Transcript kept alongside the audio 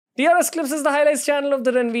TRS Clips is the highlights channel of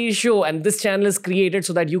the Ranveer show, and this channel is created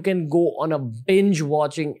so that you can go on a binge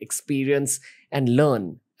watching experience and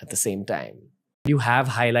learn at the same time. You have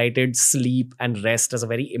highlighted sleep and rest as a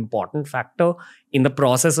very important factor in the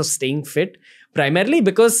process of staying fit, primarily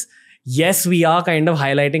because yes, we are kind of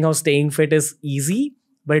highlighting how staying fit is easy,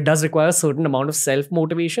 but it does require a certain amount of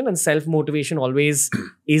self-motivation, and self-motivation always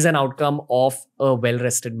is an outcome of a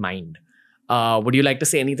well-rested mind. Would you like to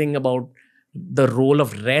say anything about the role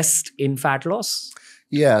of rest in fat loss?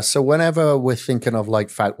 Yeah, so whenever we're thinking of like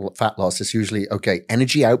fat loss, it's usually, okay,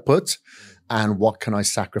 energy output and what can I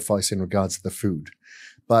sacrifice in regards to the food?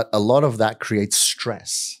 But a lot of that creates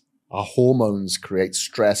stress. Our hormones create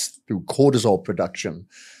stress through cortisol production.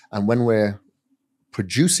 And when we're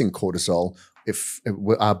producing cortisol, if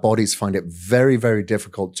our bodies find it very, very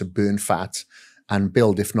difficult to burn fat and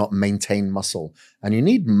build, if not maintain muscle. And you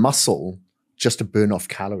need muscle just to burn off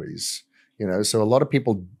calories. You know, so a lot of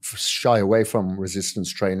people shy away from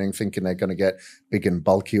resistance training, thinking they're going to get big and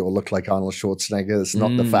bulky or look like Arnold Schwarzenegger. That's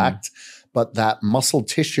not the fact. But that muscle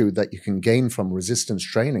tissue that you can gain from resistance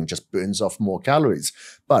training just burns off more calories.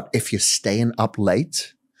 But if you're staying up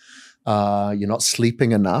late, you're not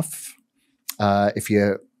sleeping enough, if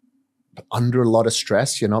you're under a lot of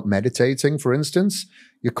stress, you're not meditating, for instance,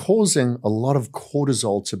 you're causing a lot of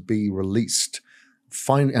cortisol to be released.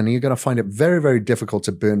 And you're going to find it very, very difficult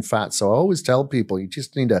to burn fat. So I always tell people, you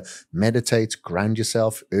just need to meditate, ground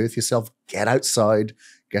yourself, earth yourself, get outside,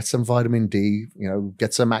 get some vitamin D, you know,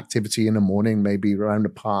 get some activity in the morning, maybe around the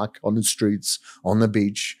park, on the streets, on the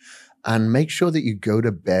beach, and make sure that you go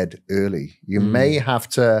to bed early. You may have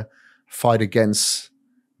to fight against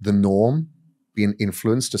the norm, being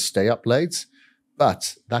influenced to stay up late,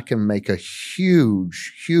 but that can make a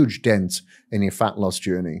huge, huge dent in your fat loss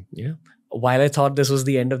journey. Yeah. While I thought this was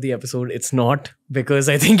the end of the episode, it's not, because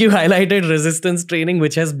I think you highlighted resistance training,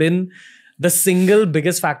 which has been the single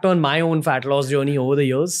biggest factor in my own fat loss journey over the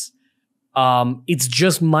years. It's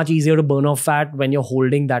just much easier to burn off fat when you're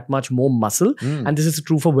holding that much more muscle. And this is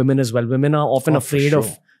true for women as well. Women are often afraid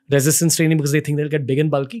of resistance training because they think they'll get big and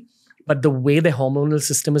bulky. But the way the hormonal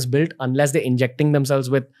system is built, unless they're injecting themselves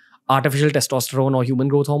with artificial testosterone or human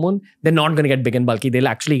growth hormone, they're not going to get big and bulky. They'll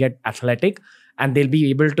actually get athletic, and they'll be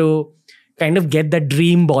able to kind of get that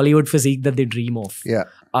dream Bollywood physique that they dream of. Yeah.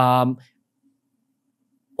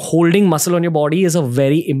 Holding muscle on your body is a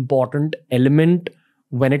very important element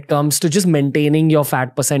when it comes to just maintaining your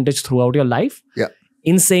fat percentage throughout your life. Yeah.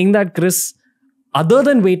 In saying that, Kris, other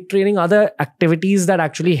than weight training, other activities that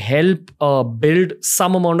actually help build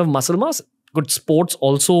some amount of muscle mass, could sports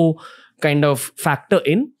also kind of factor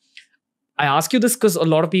in? I ask you this because a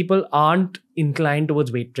lot of people aren't inclined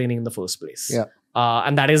towards weight training in the first place. Yeah.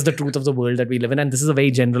 And that is the truth of the world that we live in. And this is a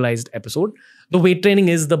very generalized episode. The weight training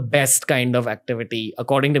is the best kind of activity,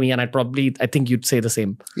 according to me. And I think you'd say the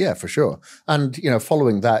same. Yeah, for sure. And, you know,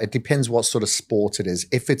 following that, it depends what sort of sport it is.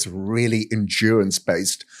 If it's really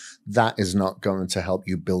endurance-based, that is not going to help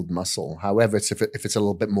you build muscle. However, if it's a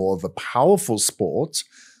little bit more of a powerful sport,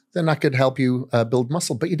 then that could help you build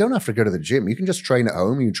muscle. But you don't have to go to the gym. You can just train at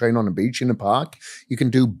home. You can train on a beach, in a park. You can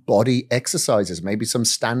do body exercises, maybe some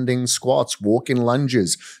standing squats, walking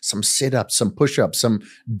lunges, some sit-ups, some push-ups, some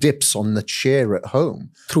dips on the chair at home.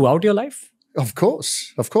 Throughout your life? Of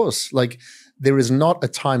course, of course. Like, there is not a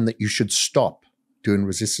time that you should stop doing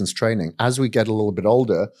resistance training. As we get a little bit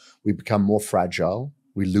older, we become more fragile.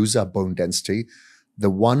 We lose our bone density. The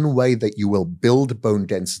one way that you will build bone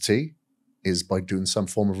density is by doing some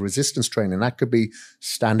form of resistance training. That could be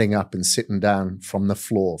standing up and sitting down from the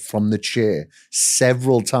floor, from the chair,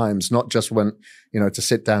 several times, not just when, you know, to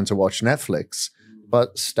sit down to watch Netflix,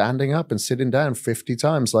 but standing up and sitting down 50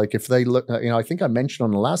 times. Like if they look, you know, I think I mentioned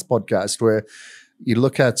on the last podcast where you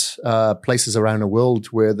look at places around the world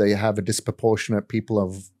where they have a disproportionate people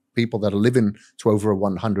that are living to over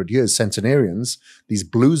 100 years, centenarians, these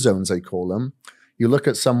blue zones, they call them. You look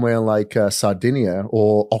at somewhere like Sardinia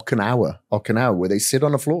or Okinawa, where they sit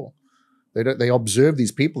on the floor. They observe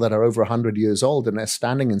these people that are over 100 years old, and they're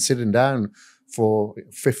standing and sitting down for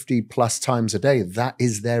 50 plus times a day. That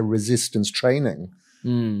is their resistance training.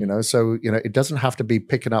 You know, so, you know, it doesn't have to be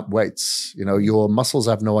picking up weights. You know, your muscles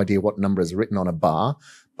have no idea what number is written on a bar,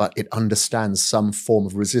 but it understands some form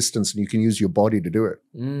of resistance, and you can use your body to do it.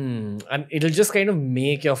 And it'll just kind of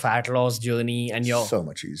make your fat loss journey and your... So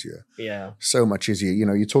much easier. Yeah. So much easier. You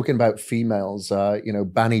know, you're talking about females, you know,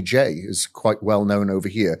 Bani J is quite well known over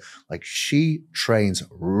here. Like, she trains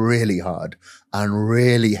really hard and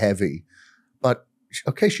really heavy. But,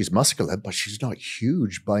 okay, she's muscular, but she's not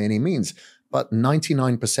huge by any means. But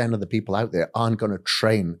 99% of the people out there aren't going to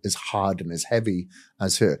train as hard and as heavy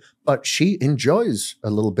as her. But she enjoys a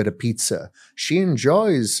little bit of pizza. She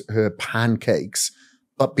enjoys her pancakes.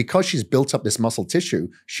 But because she's built up this muscle tissue,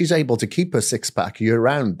 she's able to keep her six-pack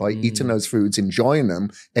year-round by eating those foods, enjoying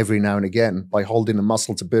them every now and again, by holding the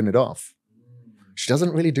muscle to burn it off. She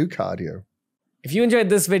doesn't really do cardio. If you enjoyed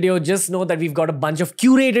this video, just know that we've got a bunch of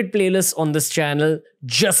curated playlists on this channel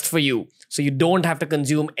just for you. So you don't have to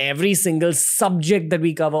consume every single subject that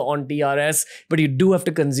we cover on TRS, but you do have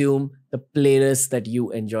to consume the playlists that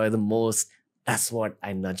you enjoy the most. That's what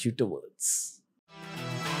I nudge you towards.